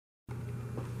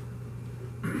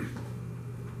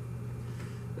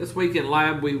This week in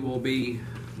lab we will be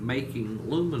making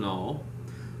luminol.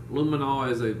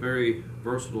 Luminol is a very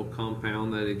versatile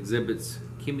compound that exhibits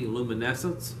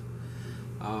chemiluminescence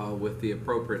with the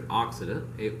appropriate oxidant.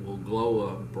 It will glow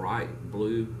a bright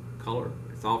blue color.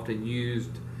 It's often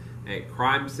used at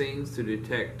crime scenes to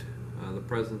detect the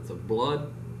presence of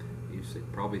blood. You've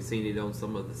probably seen it on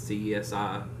some of the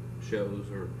CSI shows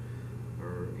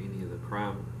or any of the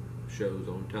crime shows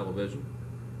on television.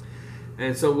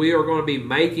 And so we are going to be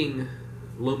making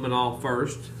luminol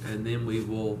first, and then we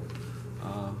will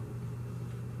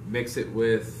mix it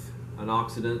with an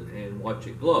oxidant and watch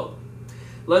it glow.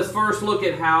 Let's first look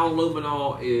at how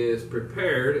luminol is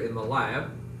prepared in the lab.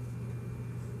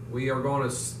 We are going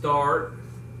to start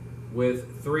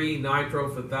with 3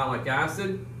 nitrophthalic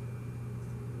acid.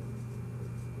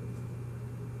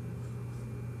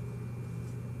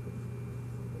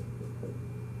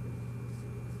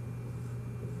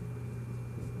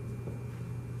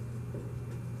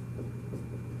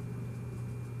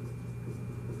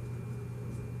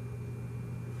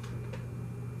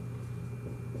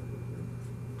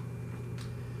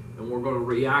 And we're going to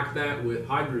react that with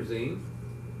hydrazine.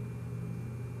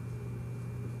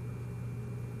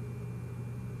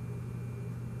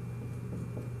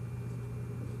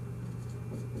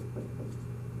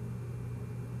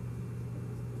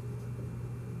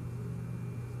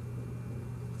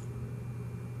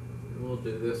 And we'll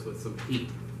do this with some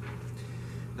heat.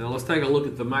 Now let's take a look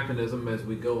at the mechanism as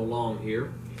we go along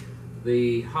here.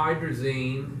 The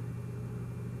hydrazine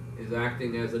is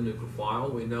acting as a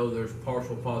nucleophile. We know there's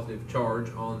partial positive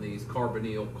charge on these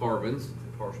carbonyl carbons,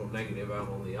 partial negative out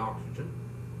on the oxygen.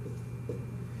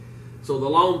 So the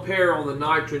lone pair on the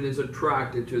nitrogen is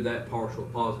attracted to that partial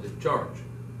positive charge.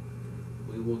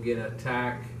 We will get an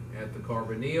attack at the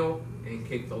carbonyl and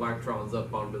kick the electrons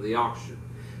up onto the oxygen.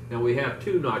 Now we have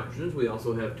 2 nitrogens, we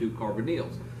also have 2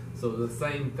 carbonyls. So the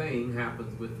same thing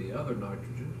happens with the other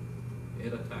nitrogen.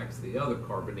 It attacks the other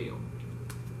carbonyl.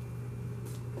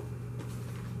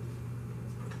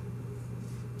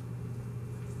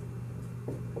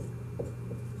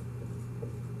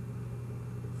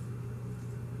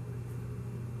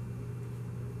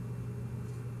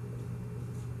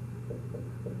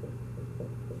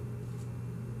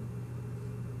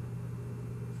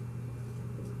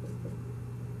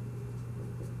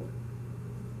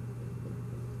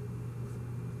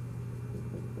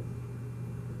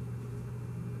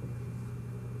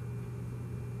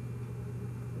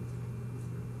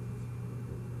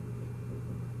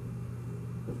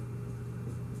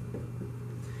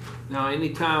 Now,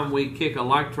 anytime we kick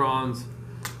electrons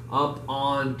up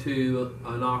onto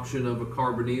an oxygen of a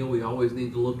carbonyl, we always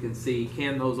need to look and see,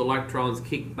 can those electrons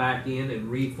kick back in and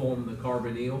reform the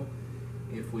carbonyl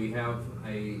if we have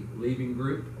a leaving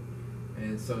group?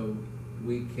 And so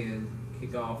we can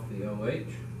kick off the OH.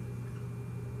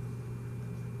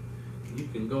 You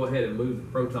can go ahead and move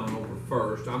the proton over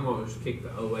first. I'm going to just kick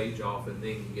the OH off and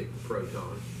then get the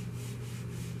proton.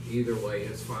 Either way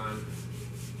is fine.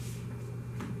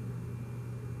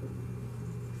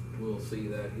 We'll see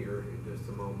that here in just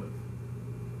a moment.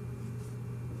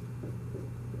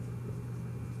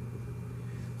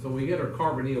 So we get our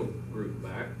carbonyl group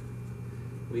back.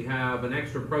 We have an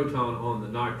extra proton on the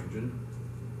nitrogen,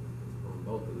 on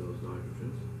both of those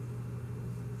nitrogens.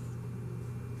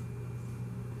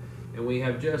 And we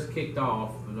have just kicked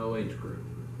off an OH group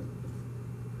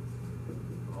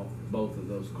off both of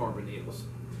those carbonyls.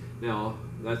 Now,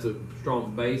 that's a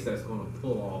strong base that's going to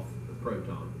pull off the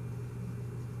proton.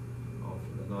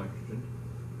 Nitrogen.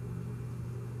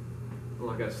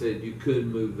 Like I said, you could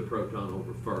move the proton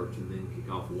over first and then kick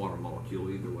off a water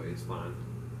molecule. Either way is fine.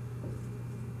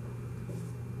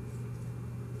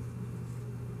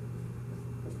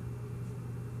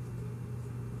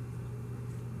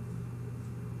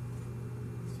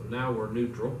 So now we're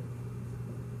neutral.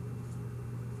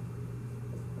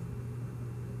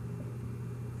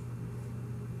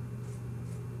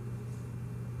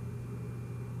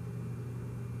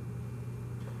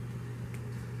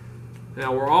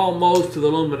 Now we're almost to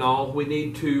the luminol. We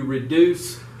need to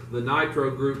reduce the nitro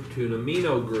group to an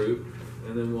amino group,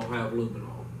 and then we'll have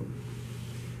luminol.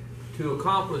 To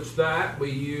accomplish that, we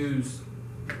use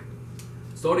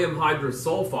sodium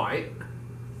hydrosulfite.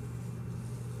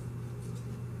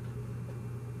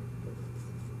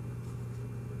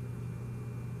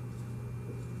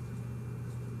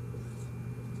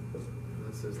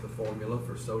 This is the formula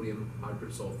for sodium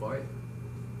hydrosulfite.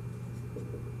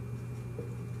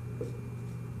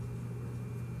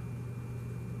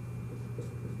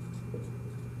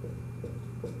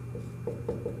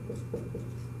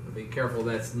 Be careful,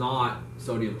 that's not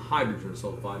sodium hydrogen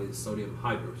sulfide, it's sodium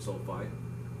hydrosulfide.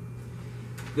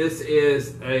 This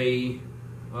is a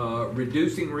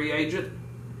reducing reagent,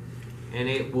 and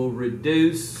it will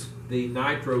reduce the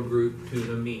nitro group to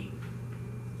an amine.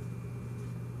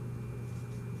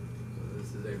 So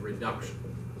this is a reduction.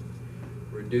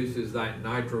 Reduces that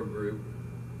nitro group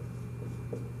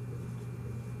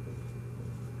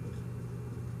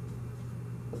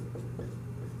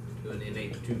to an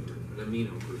NH2 group, an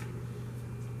amino group.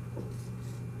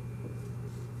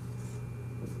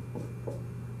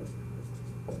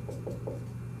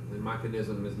 The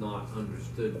mechanism is not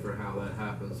understood for how that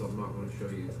happens, so I'm not going to show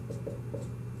you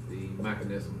the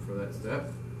mechanism for that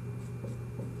step.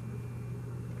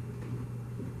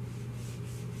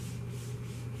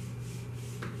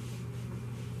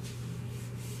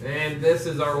 And this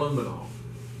is our luminol.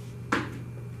 So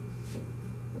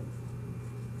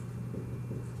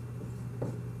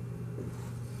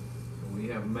we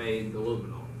have made the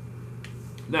luminol.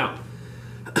 Now,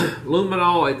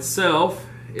 luminol itself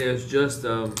is just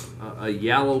a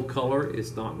yellow color.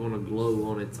 It's not going to glow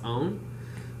on its own.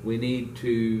 We need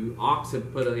to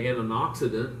put in an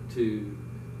oxidant to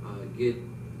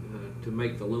to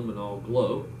make the luminol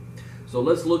glow. So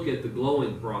let's look at the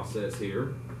glowing process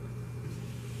here.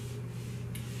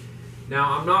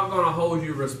 Now, I'm not going to hold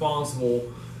you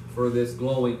responsible for this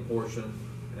glowing portion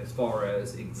as far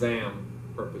as exam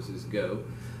purposes go.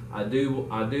 I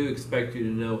do expect you to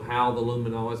know how the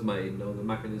luminol is made, know the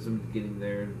mechanism of getting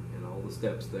there and all the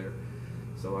steps there.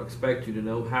 So I expect you to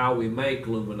know how we make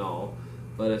luminol,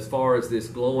 but as far as this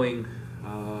glowing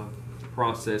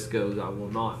process goes, I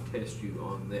will not test you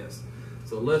on this.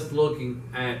 So let's look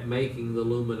at making the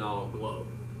luminol glow.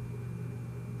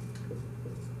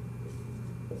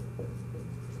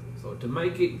 So to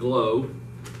make it glow,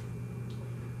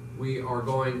 we are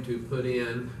going to put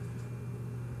in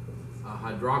a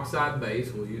hydroxide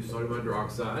base. We'll use sodium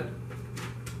hydroxide.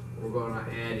 We're going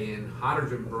to add in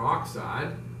hydrogen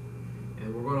peroxide,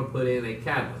 and we're going to put in a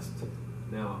catalyst.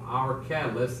 Now, our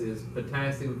catalyst is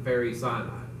potassium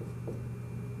ferricyanide.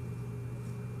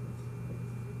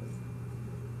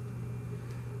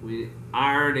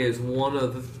 Iron is one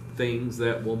of the things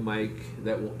that will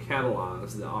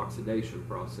catalyze the oxidation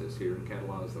process here and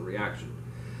catalyze the reaction.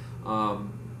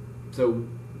 So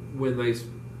when they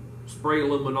spray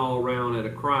luminol around at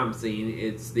a crime scene,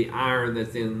 it's the iron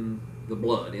that's in the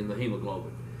blood, in the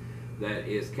hemoglobin, that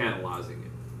is catalyzing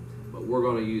it. But we're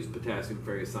going to use potassium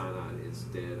ferricyanide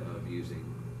instead of using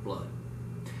blood.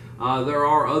 There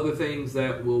are other things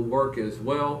that will work as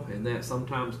well, and that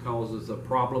sometimes causes a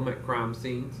problem at crime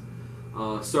scenes.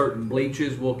 Certain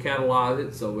bleaches will catalyze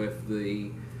it, so if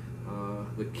the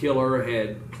killer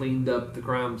had cleaned up the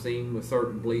crime scene with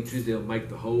certain bleaches, it'll make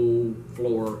the whole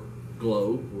floor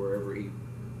glow wherever he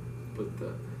put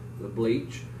the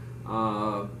bleach.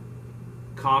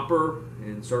 Copper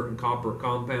and certain copper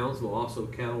compounds will also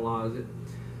catalyze it.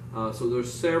 So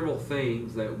there's several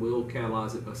things that will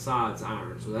catalyze it besides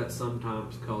iron, so that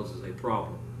sometimes causes a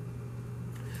problem.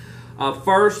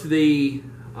 First, the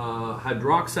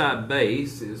hydroxide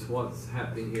base is what's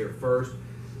happening here first.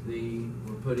 We're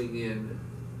putting in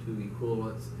 2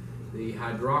 equivalents. The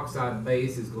hydroxide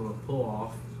base is going to pull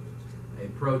off a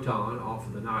proton off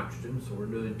of the nitrogen, so we're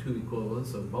doing 2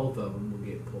 equivalents, so both of them will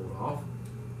get pulled off.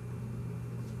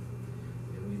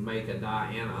 And we make a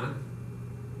dianion.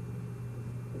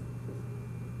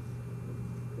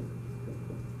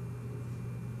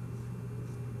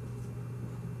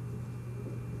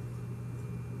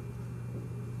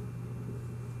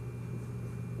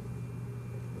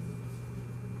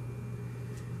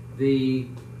 The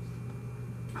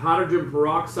hydrogen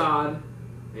peroxide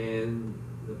and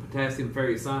the potassium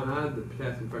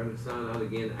ferricyanide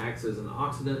again acts as an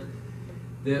oxidant.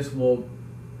 This will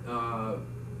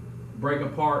break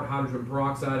apart hydrogen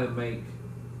peroxide and make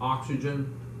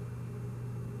oxygen.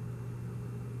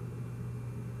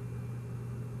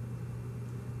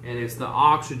 And it's the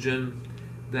oxygen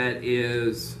that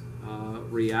is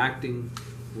reacting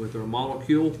with our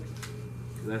molecule.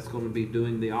 That's going to be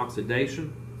doing the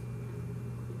oxidation.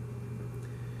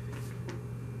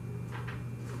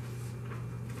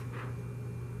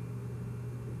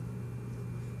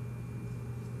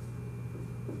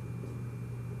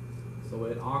 So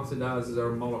it oxidizes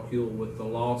our molecule with the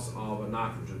loss of a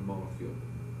nitrogen molecule.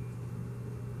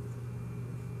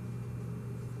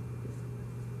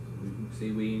 So we can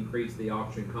see we increase the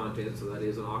oxygen content, so that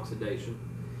is an oxidation.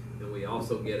 And we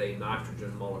also get a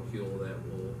nitrogen molecule that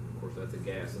will, of course that's a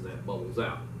gas, and that bubbles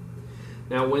out.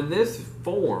 Now when this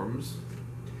forms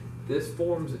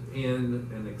in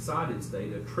an excited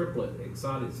state, a triplet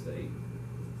excited state.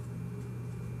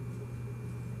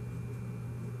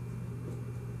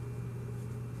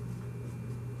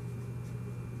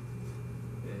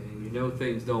 We know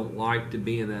things don't like to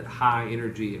be in that high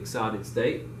energy excited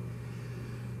state.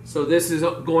 So this is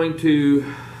going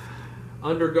to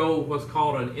undergo what's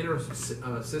called an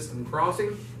inter-system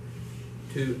crossing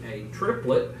to a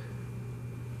triplet.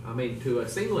 To a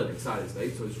singlet excited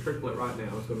state. So it's triplet right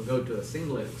now. It's going to go to a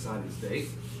singlet excited state.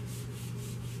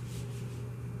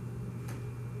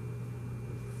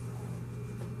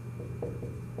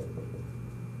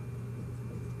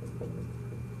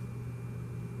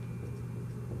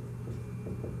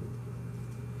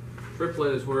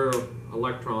 Triplet is where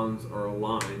electrons are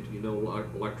aligned. You know,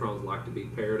 electrons like to be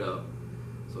paired up.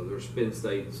 So their spin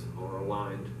states are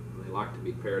aligned. They like to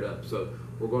be paired up. So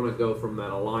we're going to go from that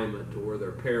alignment to where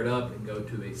they're paired up and go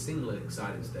to a singlet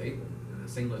excited state. And a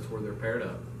singlet's where they're paired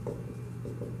up.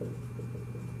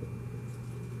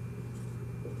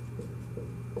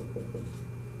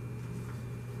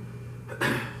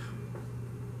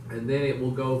 And then it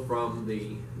will go from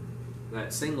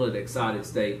that singlet excited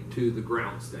state to the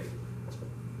ground state.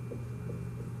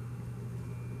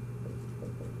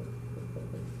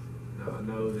 Now I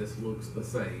know this looks the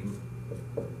same,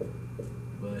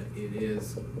 but it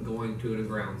is going to the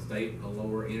ground state, a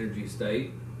lower energy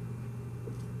state.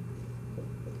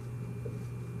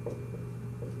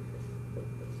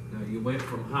 Now you went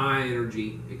from high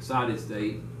energy excited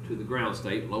state to the ground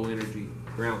state, low energy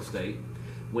ground state.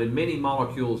 When many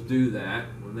molecules do that,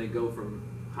 when they go from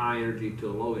high energy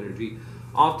to low energy,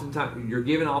 oftentimes you're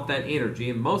giving off that energy,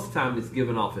 and most of the time it's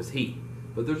given off as heat.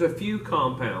 But there's a few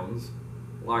compounds,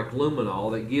 like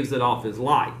luminol, that gives it off as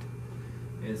light.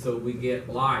 And so we get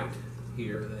light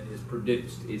here that is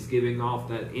produced. It's giving off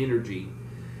that energy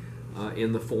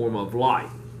in the form of light.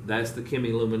 That's the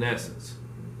chemiluminescence.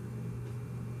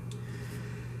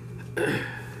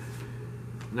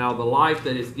 Now the light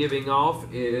that it's giving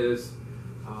off is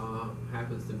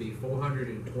happens to be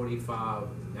 425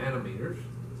 nanometers.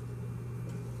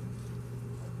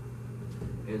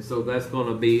 And so that's going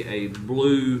to be a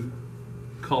blue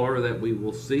color that we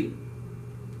will see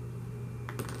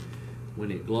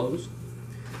when it glows.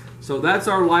 So that's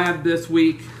our lab this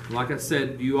week. Like I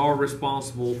said, you are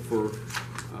responsible for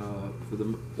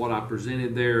what I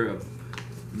presented there of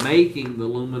making the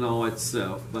luminol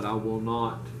itself, but I will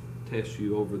not test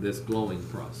you over this glowing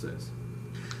process.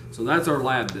 So that's our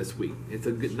lab this week. It's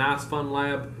a good, nice, fun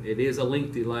lab. It is a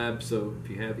lengthy lab, so if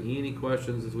you have any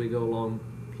questions as we go along,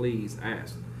 please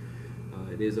ask.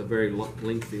 It is a very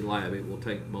lengthy lab. It will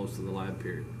take most of the lab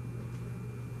period.